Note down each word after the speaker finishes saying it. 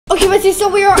Okay, Missy, so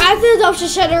we are at the adoption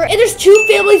center, and there's 2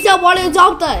 families that want to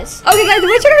adopt us. Okay, guys,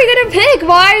 which one are we gonna pick?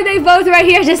 Why are they both right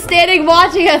here just standing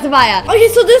watching us, Maya? Okay,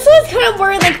 so this one's kind of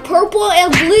wearing like purple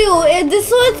and blue, and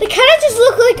this one, they kind of just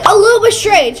look like a little bit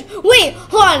strange. Wait,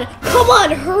 hold on. Come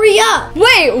on, hurry up.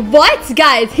 Wait, what?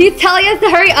 Guys, he's telling us to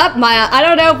hurry up, Maya. I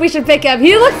don't know if we should pick him.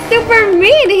 He looks super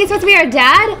mean. He's supposed to be our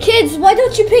dad. Kids, why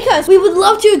don't you pick us? We would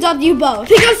love to adopt you both.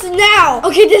 Pick us now.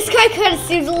 Okay, this guy kind of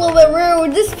seems a little bit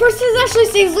rude. This person actually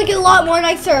seems like a lot more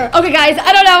nicer. Okay, guys,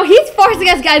 I don't know. He's forcing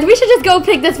us, guys. We should just go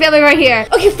pick this family right here.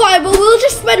 Okay, fine, but we'll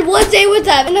just spend 1 day with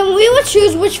them, and then we will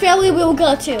choose which family we will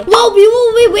go to. Well, we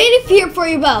will be waiting here for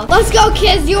you both. Let's go,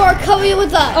 kids. You are coming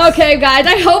with us. Okay, guys,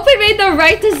 I hope we made the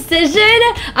right decision.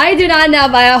 I do not know,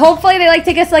 Maya. Hopefully they like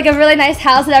take us to like a really nice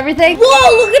house and everything.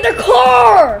 Whoa, look at the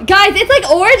car. Guys, it's like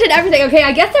orange and everything. Okay,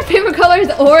 I guess their favorite color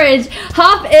is orange.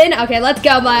 Hop in. Okay, let's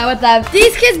go, Maya, with them.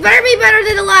 These kids better be better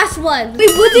than the last one. Wait,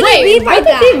 what did they mean by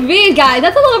that? What does he mean, guys?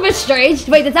 That's a little bit strange.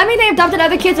 Wait, does that mean they adopted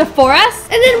other kids before us?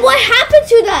 And then what happened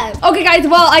to them? Okay, guys,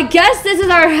 well, I guess this is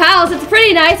our house. It's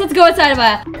pretty nice. Let's go inside,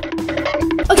 Maya.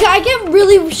 Okay, I get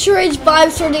really strange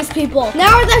vibes from these people.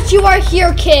 Now that you are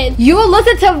here, kid, you will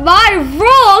listen to my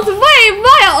rules. Wait,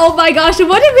 Maya. Oh my gosh,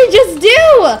 what did we just do?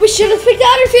 We should have picked the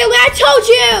other family. I told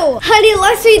you. Honey,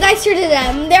 let's be nicer to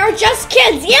them. They're just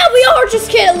kids. Yeah, we are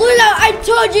just kids. Luna, I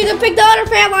told you to pick the other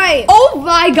family. Oh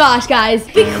my gosh, guys.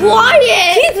 Be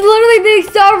quiet. He's literally being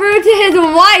so rude to his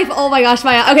wife. Oh my gosh,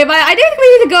 Maya. Okay, Maya, I think we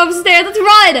need to go upstairs. Let's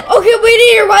run. Okay, we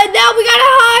need to run now. We gotta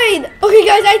hide. Okay,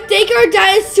 guys, I think our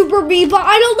dad is super mean, but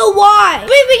I don't know why.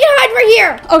 Wait, we can hide right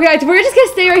here. Okay, guys, we're just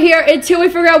gonna stay right here until we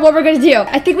figure out what we're gonna do.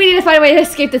 I think we need to find a way to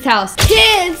escape this house.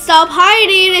 Kids, stop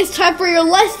hiding. It's time for your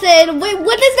lesson. Wait,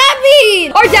 what does that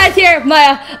mean? Our dad's here,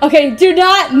 Maya. Okay, do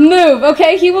not move,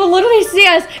 okay? He will literally see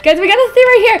us. Guys, we gotta stay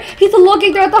right here. He's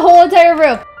looking throughout the whole entire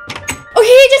room. Okay,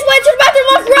 he just went to the bathroom.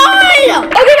 Let's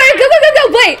run! Okay, Maya, go, go, go, go.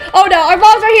 Wait. Oh, no. Our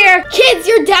moms are here. Kids,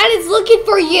 your dad is looking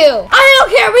for you. I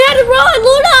don't care. We had to run,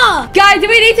 Luna. Guys,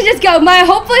 we need to just go. Maya,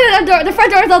 hopefully the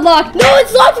front door is unlocked. No,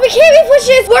 it's locked. We can't even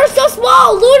push it. We're so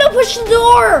small. Luna, push the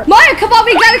door. Maya, come on.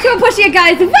 We gotta keep on pushing it,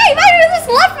 guys. Wait, Maya, you just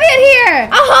left me in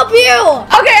here. I'll help you.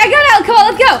 Okay, I got out. Come on,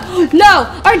 let's go. No,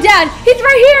 our dad. He's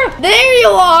right here. There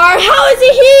you are. How is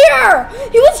he here?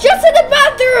 He was just in the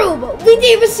bathroom. We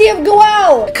didn't even see him go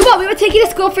out. Come on, we would take you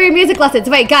to school for your music lessons.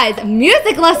 Wait, guys,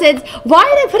 music lessons? Why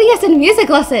are they putting us in music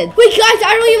lessons? Wait, guys,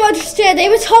 I don't even understand.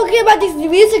 They've been talking about these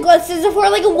music lessons for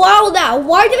like a while now.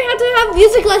 Why do they have to have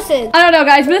music lessons? I don't know,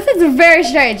 guys, but this is very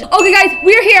strange. Okay, guys,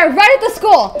 we're here right at the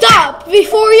school. Stop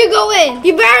before you go in.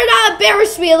 You better not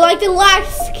embarrass me like the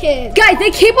last kid. Guys, they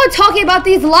keep on talking about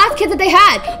these last kids that they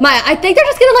had. Maya, I think they're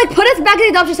just gonna like put us back in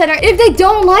the adoption center if they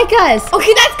don't like us.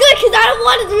 Okay, that's good because I don't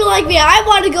want it to be like me. I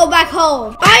want to go back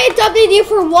home. I adopted you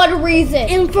for one reason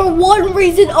and for one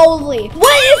reason only.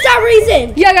 What is that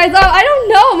reason? Yeah, guys, I don't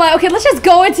know, Maya. Okay, let's just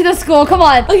go into the school. Come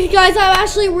on. Okay, guys, I'm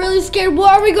actually really scared.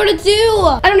 What are we gonna do?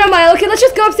 I don't know, Maya. Okay, let's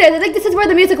just go upstairs. I think this is where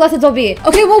the music lessons will be.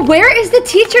 Okay, well, where is the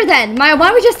teacher then? Maya, why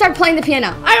don't we just start playing the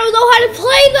piano? I don't know how to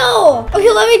play though. Okay,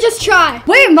 let me just try.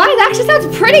 Wait, Maya, that actually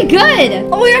sounds pretty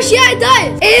good. Oh my gosh, yeah, it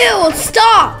does. Ew,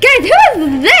 stop. Guys, who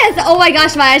is this? Oh my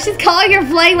gosh, Maya, she's calling her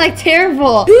playing like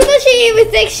terrible. Who does she even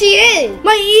think she is?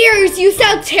 My ears, you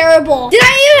sound terrible. Did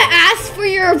I even ask for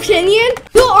your opinion?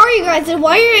 Who are you guys and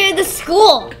why are you in the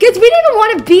school? Because we didn't even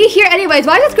want to be here anyways.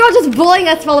 Why is this girl just bullying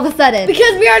us all of a sudden?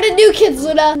 Because we are the new kids,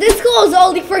 Luna. This school is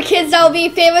only for kids that will be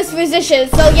famous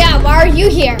musicians. So yeah, why are you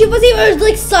here? She wasn't even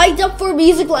like signed up for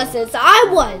music lessons. I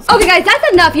was. Okay, guys,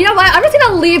 that's enough. You know what? I'm just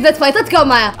gonna leave this place. Let's go,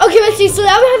 Maya. Okay, Missy, so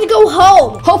now we have to go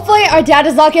home. Hopefully our dad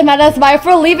is not getting mad at us, Maya,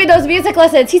 for leaving those music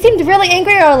lessons. He seemed really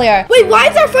angry earlier. Wait, why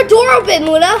is our front door open,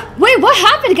 Luna? Wait, what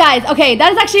happened, guys? Okay,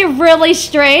 that is actually really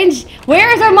strange. Where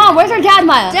is our mom? Where's our dad,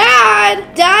 Maya?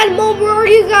 Dad, Mom, where are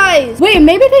you guys? Wait,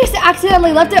 maybe they just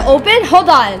accidentally left it open? Hold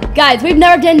on. Guys, we've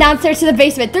never been downstairs to the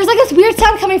basement. There's like this weird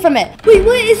sound coming from it. Wait,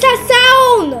 what is that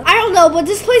sound? I don't know, but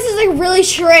this place is like really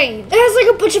strange. It has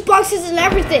like a bunch of boxes and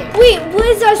everything. Wait, what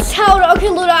is that sound? Okay,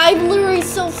 Luna, I'm literally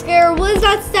so scared. What is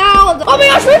that sound? Oh my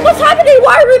gosh, wait, what's happening?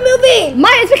 Why are we moving?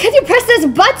 Maya, it's because you pressed this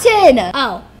button.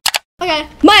 Oh, okay.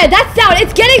 Maya, that sound,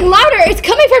 it's getting louder. It's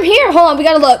coming from here. Hold on, we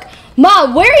gotta look.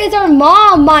 Mom, where is our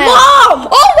mom, Maya? Mom!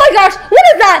 Oh my gosh, what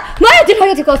is that? Maya, did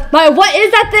not get too close. Maya, what is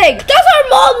that thing? That's our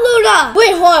mom, Luna.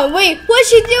 Wait, hold on, wait. What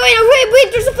is she doing? Wait,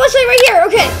 there's a flashlight right here.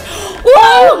 Okay.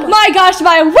 Oh my gosh,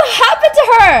 Maya, what happened to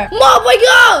her? Mom, wake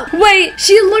up! Wait,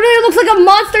 she literally looks like a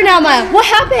monster now, Maya? What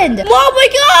happened? Oh my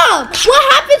god! What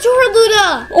happened to her,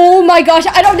 Luna? Oh my gosh,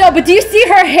 I don't know, but do you see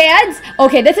her hands?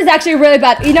 Okay, this is actually really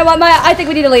bad. You know what, Maya? I think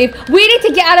we need to leave. We need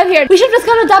to get out of here. We should have just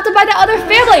got adopted by the other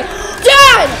family.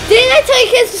 Dad! Didn't I tell you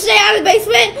kids to stay out of the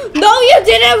basement? No, you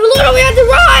didn't. Luna, we have to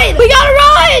run! We gotta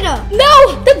run! No,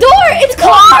 the door! It's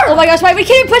closed! Oh my gosh, Maya, we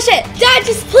can't even push it. Dad,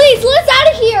 just please, let us out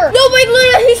of here! No, wait,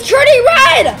 Luna, he's turning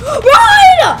red!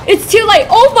 Run! It's too late.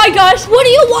 Oh my gosh. What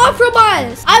do you want from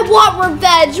us? I want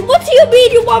revenge. What do you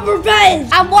mean you want revenge?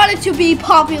 I want it to be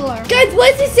popular. Guys,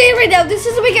 what is he saying right now? This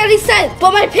doesn't make any sense.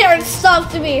 But my parents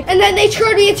stopped me, and then they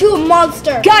turned me into a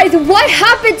monster. Guys, what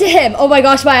happened to him? Oh my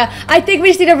gosh, Maya, I think we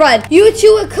just need to run. You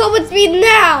two will come with me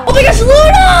now. Oh my gosh,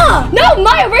 Luna! No,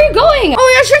 Maya, where are you going? Oh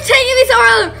my gosh, you're taking me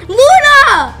somewhere.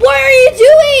 Luna! What are you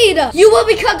doing? You will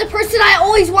become the person I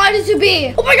always wanted to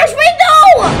be. Oh my gosh, wait,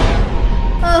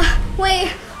 no!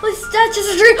 Wait. Was that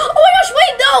just a dream? Oh my gosh,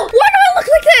 wait, no! Why do I look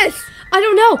like this? I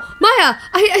don't know. Maya,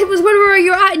 I was wondering where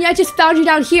you're at, and I just found you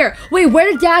down here. Wait, where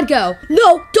did Dad go?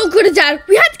 No, don't go to Dad.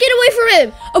 We have to get away from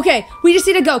him. Okay, we just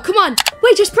need to go. Come on.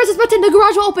 Wait, just press this button. The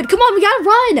garage will open. Come on, we gotta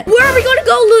run. Where are we gonna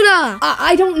go, Luna?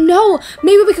 I don't know.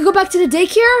 Maybe we could go back to the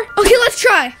daycare? Okay, let's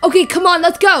try. Okay, come on,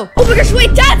 let's go. Oh my gosh,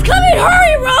 wait, Dad's coming.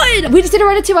 Hurry, run. We just need to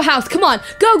run into a house. Come on.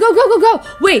 Go, go, go, go, go.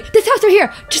 Wait, this house right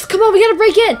here. Just come on, we gotta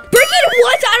break in. Break in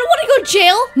what? I don't want to go to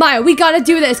jail. Maya, we gotta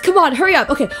do this. Come on, hurry up.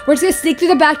 Okay, we're just gonna sneak through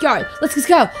the backyard. Let's just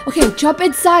go. Okay, jump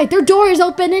inside. Their door is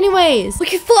open anyways.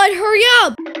 Okay, fine, hurry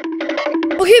up.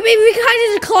 Okay, maybe we can hide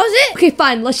in the closet. Okay,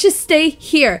 fine. Let's just stay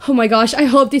here. Oh my gosh, I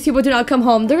hope these people do not come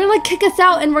home. They're gonna like kick us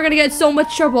out and we're gonna get in so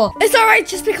much trouble. It's all right,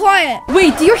 just be quiet.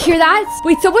 Wait, do you hear that?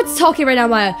 Wait, someone's talking right now,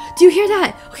 Maya. Do you hear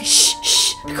that? Okay, shh,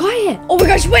 shh, be quiet. Oh my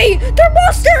gosh, wait, they're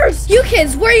monsters. You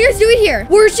kids, what are you guys doing here?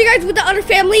 Weren't you guys with the other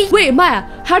family? Wait, Maya,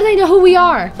 how do they know who we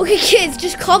are? Okay, kids,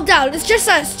 just calm down. It's just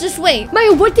us. Just wait.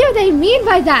 Maya, what do they mean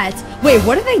by that? Wait,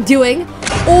 what are they doing?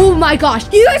 Oh my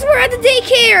gosh. You guys were at the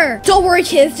daycare. Don't worry,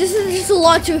 kids. This is just a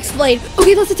lot to explain.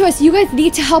 Okay, listen to us. You guys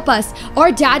need to help us.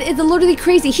 Our dad is literally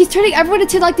crazy. He's turning everyone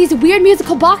into like these weird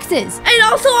musical boxes. And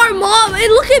also our mom. And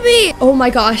look at me. Oh my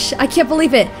gosh. I can't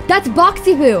believe it. That's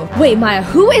BOXY Boo. Wait, Maya,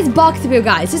 who is BOXY Boo,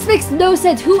 guys? This makes no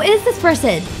sense. Who is this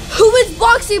person? Who is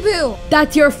BOXY Boo?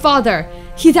 That's your father.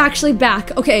 He's actually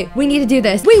back. Okay, we need to do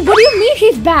this. Wait, what do you mean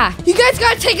he's back? You guys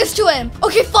gotta take us to him.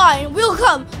 Okay, fine. We'll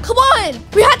come. Come on.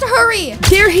 We have to hurry.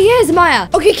 There he is, Maya.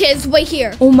 Okay, kids, wait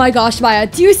here. Oh my gosh, Maya.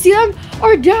 Do you see them?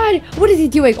 Our dad. What is he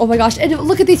doing? Oh my gosh. And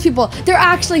look at these people. They're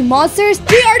actually monsters.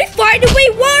 We already find it.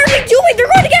 Wait, what are they doing? They're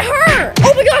going to get hurt.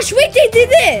 Oh my gosh, wait, they did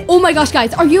it. Oh my gosh,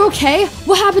 guys. Are you okay?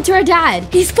 What happened to our dad?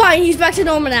 He's fine. He's back to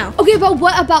normal now. Okay, but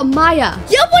what about Maya?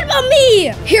 Yeah, what about me?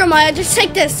 Here, Maya, just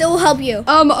take this. It will help you.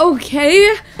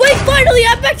 Okay. Wait, finally,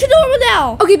 I'm back to normal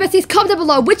now. Okay, besties, comment down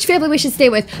below which family we should stay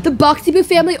with. The BOXY Boo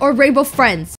family or Rainbow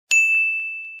Friends.